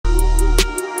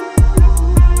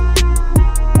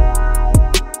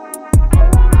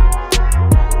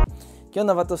¿Qué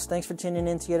onda, vatos? Thanks for tuning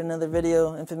in to yet another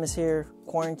video. Infamous here,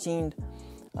 quarantined.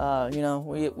 You know,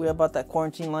 we about that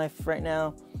quarantine life right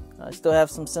now. I still have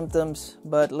some symptoms,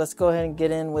 but let's go ahead and get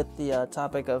in with the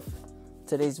topic of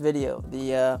today's video.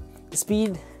 The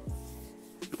Speed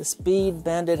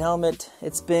Bandit helmet.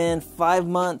 It's been 5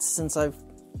 months since I've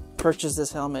purchased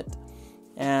this helmet.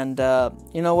 And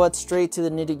you know what? Straight to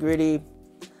the nitty gritty.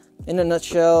 In a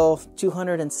nutshell,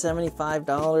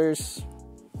 $275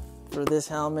 for this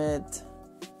helmet.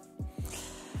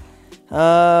 You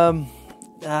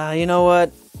know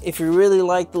what? If you really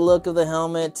like the look of the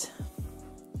helmet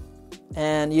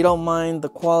and you don't mind the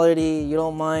quality, you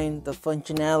don't mind the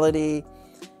functionality,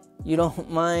 you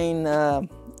don't mind,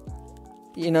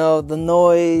 you know, the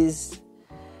noise,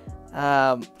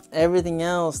 everything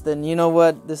else, then you know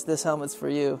what? This helmet's for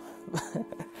you.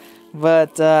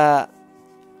 But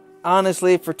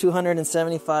honestly, for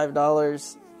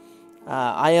 $275,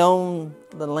 I own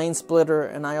the lane splitter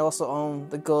and I also own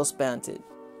the Ghost Bandit.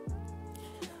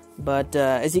 But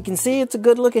as you can see, it's a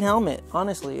good looking helmet.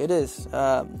 Honestly, it is.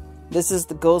 This is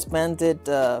the Ghost Bandit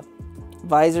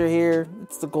visor here.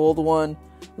 It's the gold one.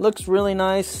 Looks really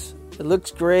nice. It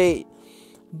looks great.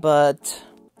 But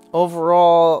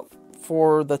overall,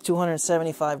 for the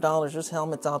 $275, there's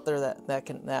helmets out there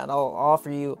that'll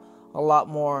offer you a lot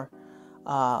more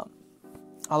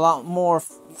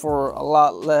for a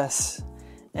lot less.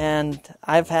 And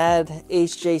I've had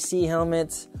HJC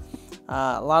helmets.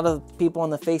 A lot of people on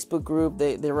the Facebook group,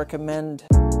 they recommend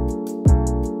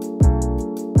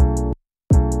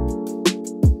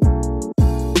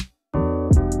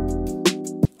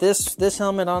this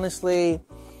helmet. Honestly,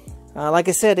 like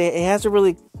I said, it has a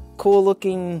really cool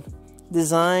looking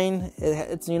design.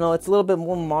 It's, you know, it's a little bit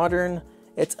more modern.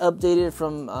 It's updated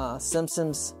from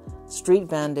Simpson's Street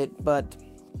Bandit, but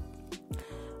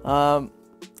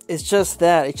it's just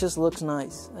that it just looks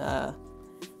nice.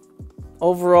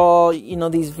 Overall, you know,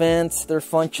 these vents, they're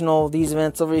functional. These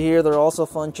vents over here, they're also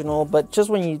functional. But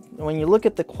just when you look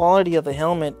at the quality of the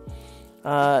helmet,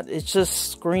 it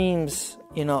just screams,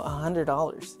 you know,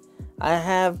 $100. I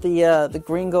have the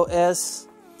Gringo S.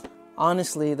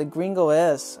 Honestly, the Gringo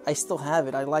S, I still have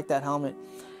it. I like that helmet.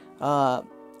 I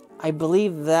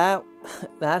believe that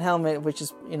helmet, which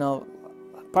is, you know,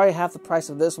 probably half the price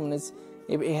of this one,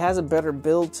 it has a better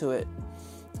build to it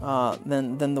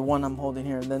than the one I'm holding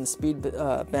here, than the Speed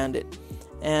Bandit.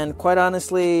 And quite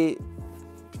honestly,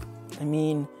 I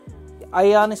mean,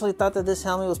 I honestly thought that this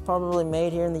helmet was probably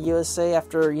made here in the USA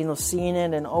after, you know, seeing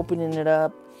it and opening it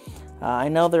up. I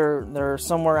know they're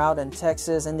somewhere out in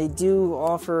Texas, and they do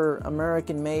offer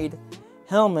American-made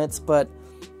helmets, but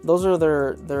those are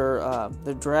their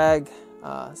drag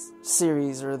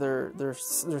series, or their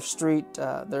street,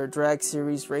 their drag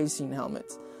series racing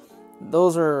helmets.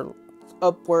 Those are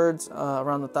upwards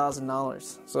around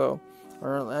 $1,000. So,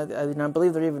 or I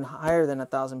believe they're even higher than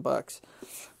 $1,000.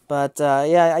 But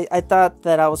yeah, I thought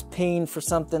that I was paying for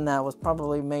something that was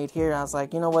probably made here. I was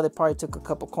like, you know what? They probably took a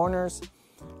couple corners.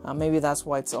 Maybe that's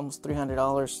why it's almost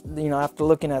 $300. You know, after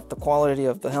looking at the quality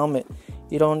of the helmet,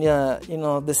 you don't, you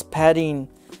know, this padding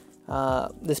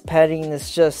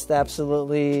is just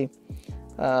absolutely,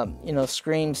 you know,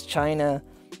 screams China.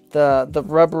 The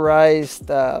rubberized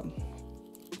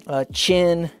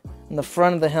chin in the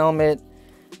front of the helmet,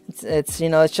 it's you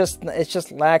know, it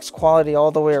just lacks quality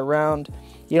all the way around.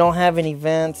 You don't have any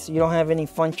vents. You don't have any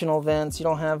functional vents. You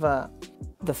don't have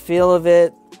the feel of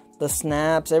it, the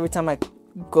snaps. Every time I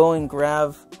go and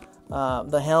grab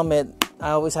the helmet,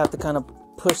 I always have to kind of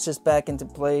push this back into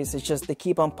place. It's just they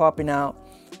keep on popping out,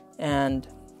 and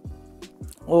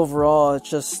overall, it's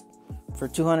just for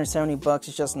 $270,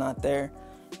 it's just not there.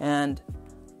 And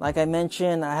like I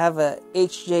mentioned, I have a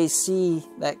HJC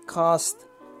that cost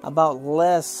about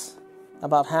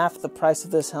half the price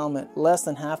of this helmet, less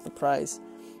than half the price.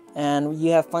 And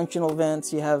you have functional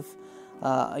vents, you have,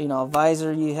 you know, a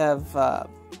visor, you have a,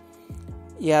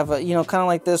 you know, kind of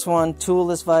like this one,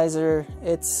 toolless visor.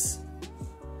 It's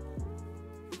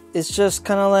just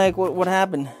kind of like what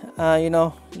happened. You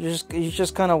know, you're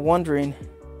just kind of wondering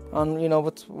on, you know,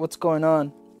 what's going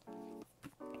on.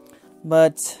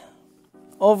 But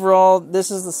overall,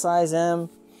 this is the size M.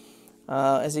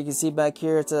 As you can see back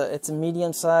here, it's a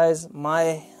medium size.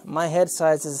 My head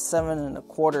size is 7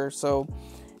 1/4. So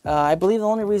I believe the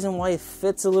only reason why it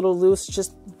fits a little loose,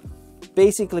 just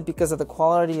basically because of the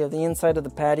quality of the inside of the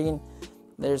padding.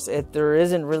 There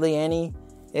isn't really any.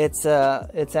 It's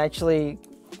actually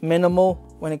minimal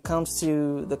when it comes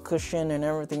to the cushion and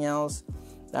everything else.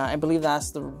 I believe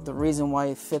that's the reason why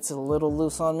it fits a little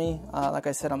loose on me. Like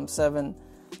I said, I'm 7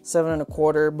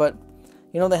 1/4, but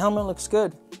you know, the helmet looks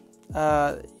good.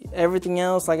 Everything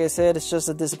else, like I said, it's just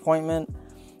a disappointment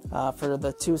for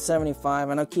the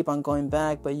 $275. And I'll keep on going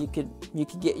back, but you could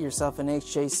get yourself an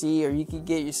HJC, or you could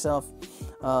get yourself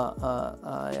a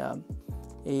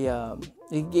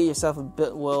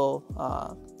Biltwell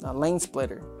lane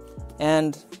splitter,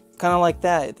 and kind of like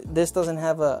that. This doesn't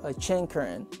have a chin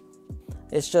current.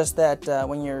 It's just that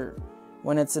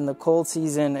when it's in the cold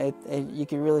season, you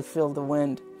can really feel the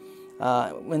wind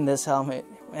in this helmet,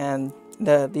 and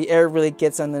the air really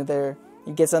gets under there.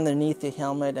 It gets underneath the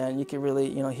helmet, and you can really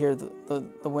hear the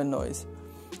wind noise.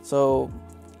 So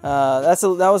that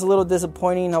was a little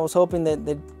disappointing. I was hoping that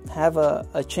they'd have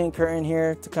a chin curtain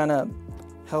here to kind of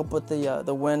help with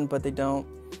the wind, but they don't.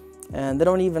 And they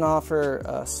don't even offer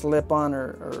a slip-on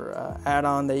or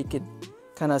add-on that you could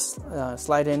kind of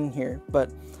slide in here.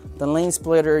 But the lane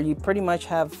splitter, you pretty much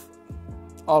have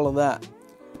all of that.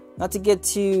 Not to get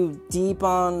too deep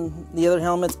on the other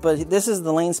helmets, but this is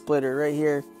the lane splitter right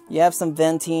here. You have some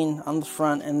venting on the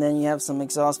front, and then you have some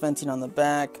exhaust venting on the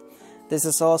back. This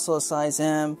is also a size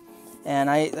M, and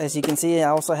as you can see, I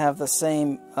also have the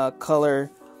same color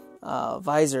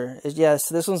visor. Yes,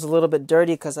 this one's a little bit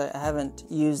dirty because I haven't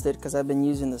used it, because I've been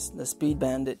using the Speed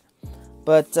Bandit.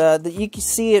 But you can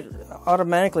see it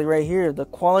automatically right here. The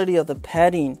quality of the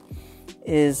padding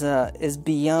is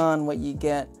beyond what you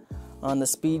get on the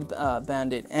Speed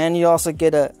Bandit, and you also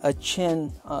get a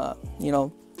chin,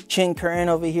 chin curtain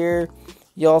over here.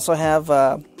 You also have,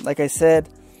 like I said,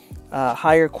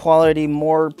 higher quality,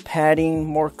 more padding,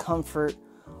 more comfort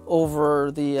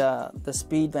over the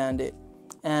Speed Bandit,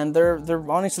 and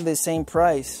they're honestly the same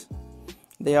price.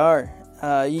 They are.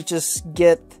 You just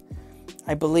get,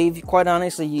 I believe, quite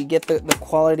honestly, you get the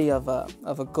quality of a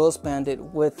Ghost Bandit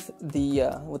with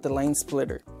the lane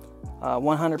splitter.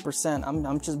 100%.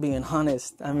 I'm just being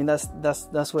honest. I mean,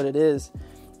 that's what it is,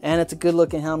 and it's a good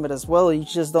looking helmet as well. You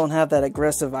just don't have that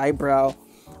aggressive eyebrow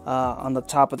on the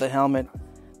top of the helmet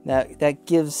that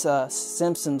gives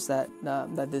Simpsons that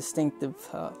distinctive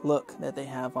look that they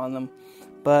have on them.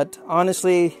 But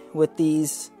honestly, with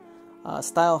these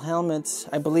style helmets,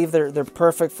 I believe they're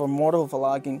perfect for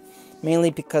motovlogging, mainly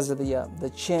because of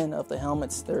the chin of the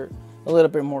helmets. They're a little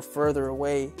bit more further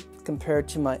away compared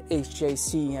to my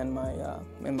HJC and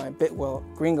my Biltwell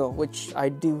Gringo, which I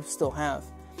do still have.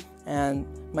 And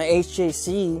my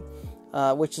HJC,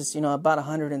 which is about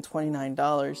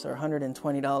 $129 or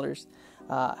 $120,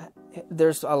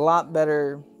 there's a lot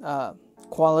better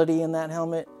quality in that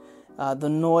helmet. The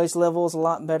noise level is a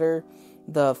lot better.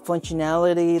 The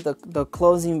functionality, the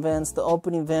closing vents, the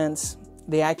opening vents,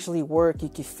 they actually work. You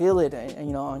can feel it, in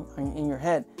your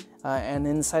head and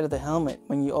inside of the helmet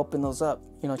when you open those up,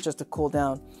 just to cool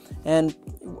down. And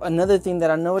another thing that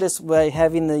I noticed by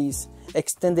having these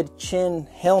extended chin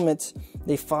helmets,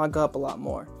 they fog up a lot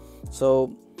more.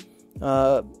 So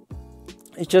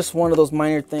it's just one of those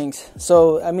minor things.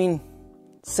 So I mean,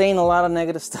 saying a lot of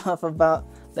negative stuff about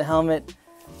the helmet,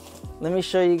 let me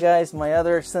show you guys my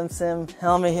other Simpson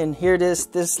helmet. And here it is.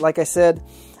 This, like I said,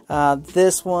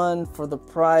 this one for the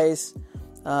price.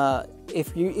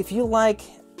 If you like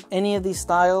any of these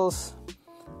styles,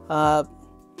 quite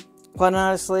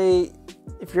honestly,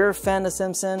 if you're a fan of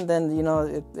Simpson, then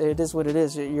it is what it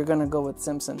is. You're gonna go with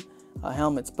Simpson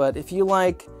helmets. But if you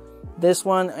like this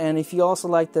one, and if you also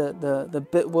like the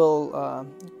Biltwell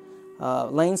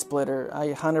lane splitter,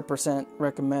 I 100%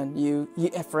 recommend you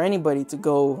for anybody to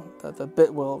go the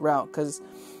Biltwell route, because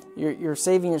you're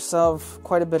saving yourself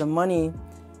quite a bit of money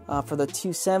for the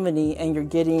 $270, and you're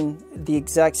getting the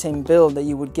exact same build that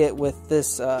you would get with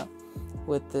this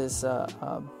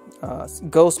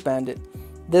Ghost Bandit.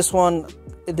 This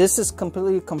is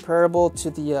completely comparable to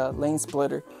the lane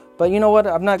splitter. But you know what?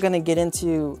 I'm not going to get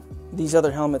into these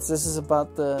other helmets. This is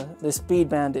about the Speed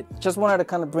Bandit. Just wanted to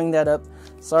kind of bring that up.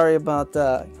 Sorry about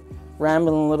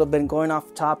rambling a little bit and going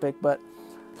off topic, but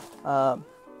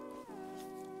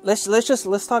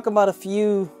let's talk about a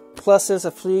few pluses,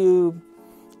 a few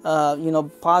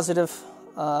positive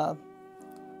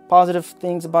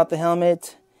things about the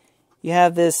helmet. You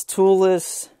have this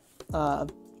toolless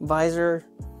visor,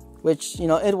 which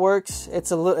it works.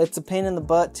 It's a pain in the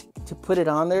butt to put it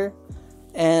on there,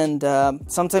 and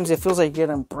sometimes it feels like you're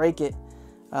gonna break it.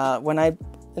 When I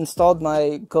installed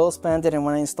my Ghost Bandit and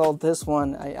when I installed this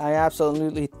one, I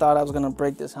absolutely thought I was gonna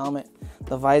break this helmet,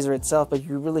 the visor itself, but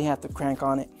you really have to crank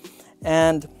on it.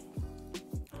 And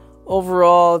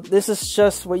overall, this is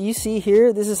just what you see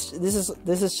here. This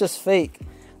is just fake.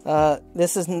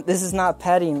 This is not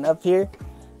padding up here.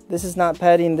 This is not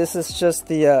padding. This is just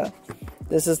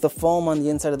this is the foam on the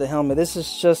inside of the helmet. This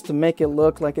is just to make it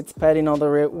look like it's padding all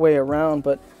the way around,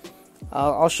 but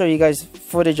I'll show you guys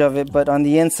footage of it, but on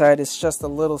the inside it's just a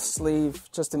little sleeve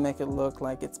just to make it look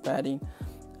like it's padding.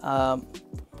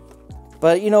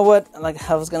 But you know what, like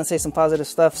I was gonna say some positive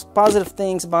stuff. Positive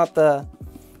things about the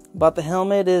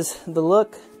helmet is the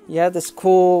look. You have this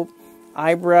cool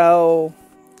eyebrow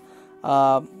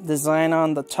design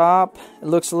on the top. It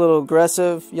looks a little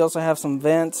aggressive. You also have some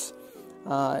vents.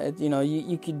 You know,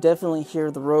 you could definitely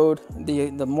hear the road,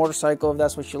 the motorcycle, if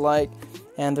that's what you like.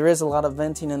 And there is a lot of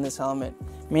venting in this helmet,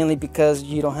 mainly because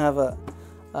you don't have a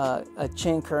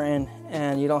chin curtain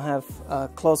and you don't have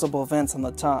closable vents on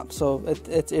the top. So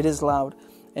it is loud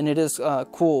and it is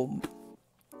cool.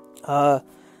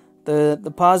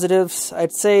 The positives,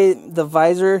 I'd say the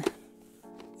visor,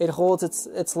 it holds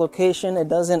its location. It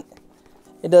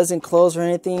doesn't close or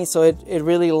anything, so it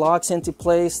really locks into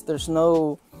place. There's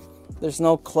no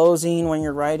closing when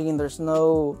you're riding. There's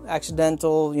no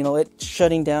accidental, you know, it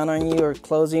shutting down on you or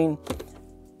closing.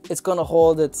 It's gonna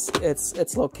hold its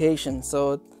location.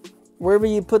 So wherever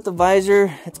you put the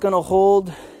visor, it's gonna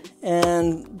hold.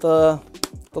 And the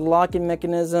locking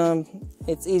mechanism,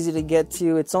 it's easy to get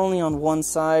to. It's only on one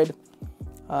side.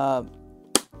 So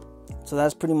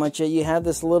that's pretty much it. You have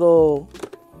this little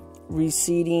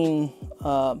receding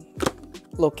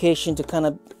location to kind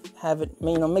of have it,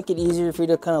 you know, make it easier for you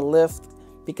to kind of lift,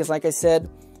 because like I said,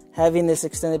 having this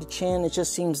extended chin, it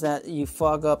just seems that you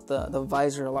fog up the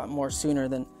visor a lot more sooner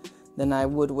than I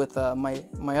would with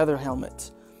my other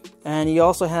helmets. And you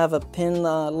also have a pin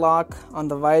lock on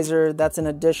the visor. That's an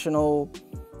additional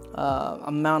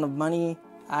amount of money.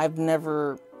 I've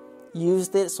never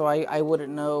used it, so I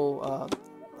wouldn't know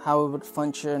how it would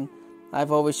function.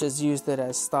 I've always just used it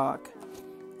as stock.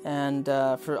 And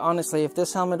for honestly, if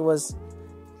this helmet was,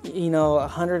 you know,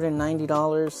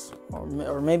 $190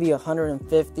 or maybe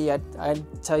 $150,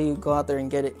 I'd tell you go out there and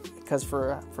get it, because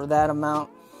for that amount,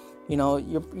 you know,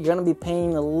 you're gonna be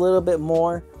paying a little bit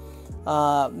more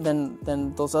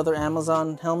than those other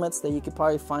Amazon helmets that you could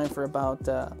probably find for about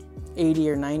 $80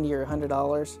 or $90 or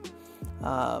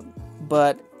 $100.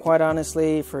 But quite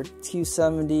honestly, for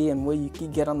 $270 and what you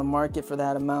could get on the market for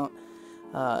that amount,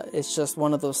 it's just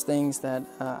one of those things that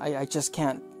I just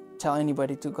can't tell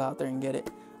anybody to go out there and get it.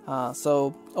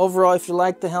 So overall, if you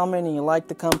like the helmet and you like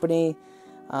the company,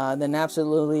 then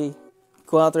absolutely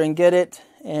go out there and get it.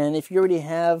 And if you already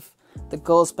have the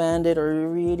Ghost Bandit,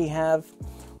 or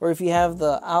if you have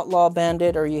the Outlaw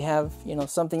Bandit, or you have, you know,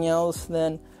 something else,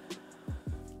 then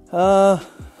I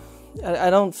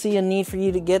don't see a need for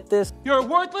you to get this. You're a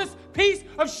worthless piece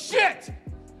of shit!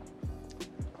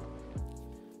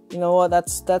 You know what,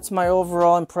 that's my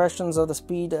overall impressions of the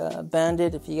Speed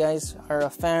Bandit. If you guys are a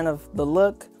fan of the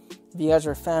look, if you guys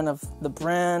are a fan of the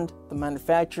brand, the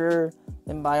manufacturer,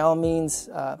 then by all means,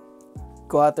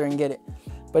 go out there and get it.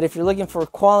 But if you're looking for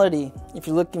quality, if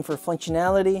you're looking for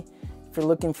functionality, if you're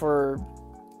looking for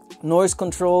noise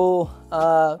control,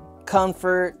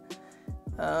 comfort,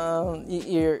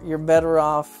 you're better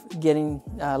off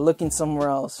looking somewhere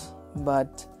else.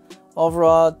 But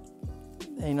overall,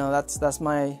 you know, that's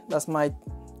my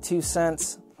 2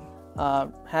 cents.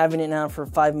 Having it now for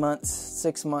 5 months,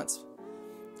 6 months.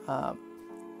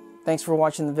 Thanks for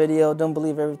watching the video. Don't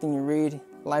believe everything you read.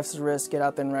 Life's a risk. Get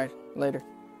out there and ride. Later.